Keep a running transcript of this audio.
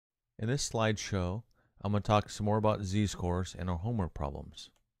In this slideshow, I'm going to talk some more about z-scores and our homework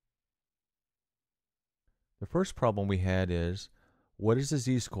problems. The first problem we had is, what is the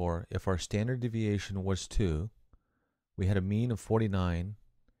z-score if our standard deviation was 2, we had a mean of 49,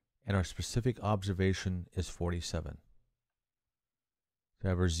 and our specific observation is 47? So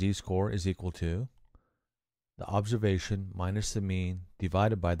our z-score is equal to the observation minus the mean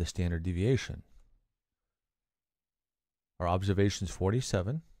divided by the standard deviation. Our observation is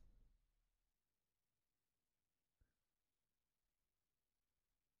 47.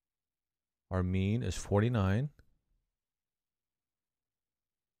 Our mean is 49.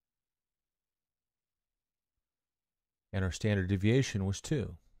 And our standard deviation was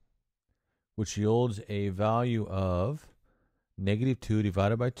 2, which yields a value of -2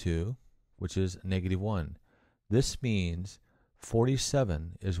 divided by 2, which is -1. This means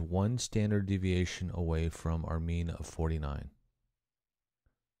 47 is one standard deviation away from our mean of 49.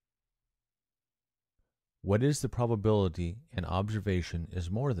 What is the probability an observation is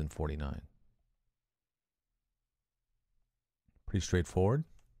more than 49? Pretty straightforward.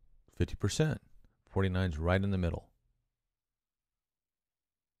 50%. 49 is right in the middle.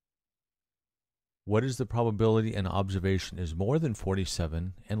 What is the probability an observation is more than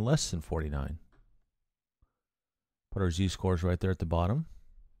 47 and less than 49? Put our z-scores right there at the bottom.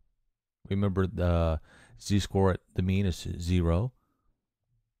 Remember the z-score at the mean is 0.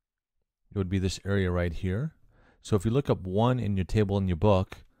 It would be this area right here. So if you look up 1 in your table in your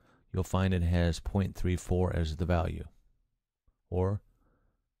book, you'll find it has 0.34 as the value, or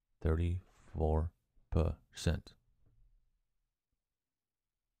 34%.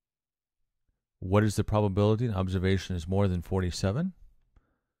 What is the probability an observation is more than 47?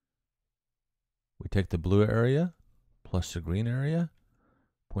 We take the blue area plus the green area,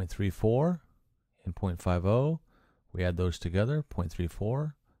 0.34 and 0.50. We add those together,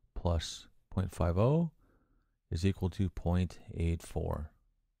 0.34 plus 0.50 is equal to 0.84,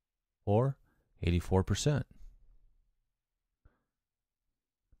 or 84%.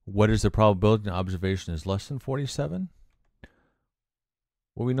 What is the probability an observation is less than 47?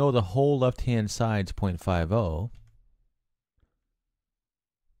 Well, we know the whole left-hand side is 0.50.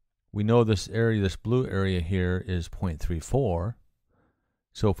 We know this area, this blue area here, is 0.34.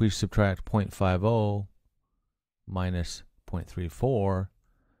 So if we subtract 0.50 minus 0.34,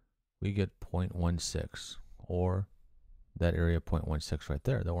 we get 0.16, or that area 0.16 right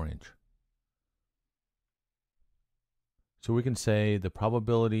there, the orange. So we can say the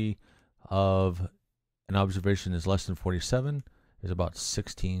probability of an observation is less than 47 is about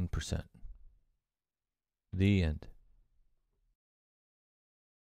 16%. The end.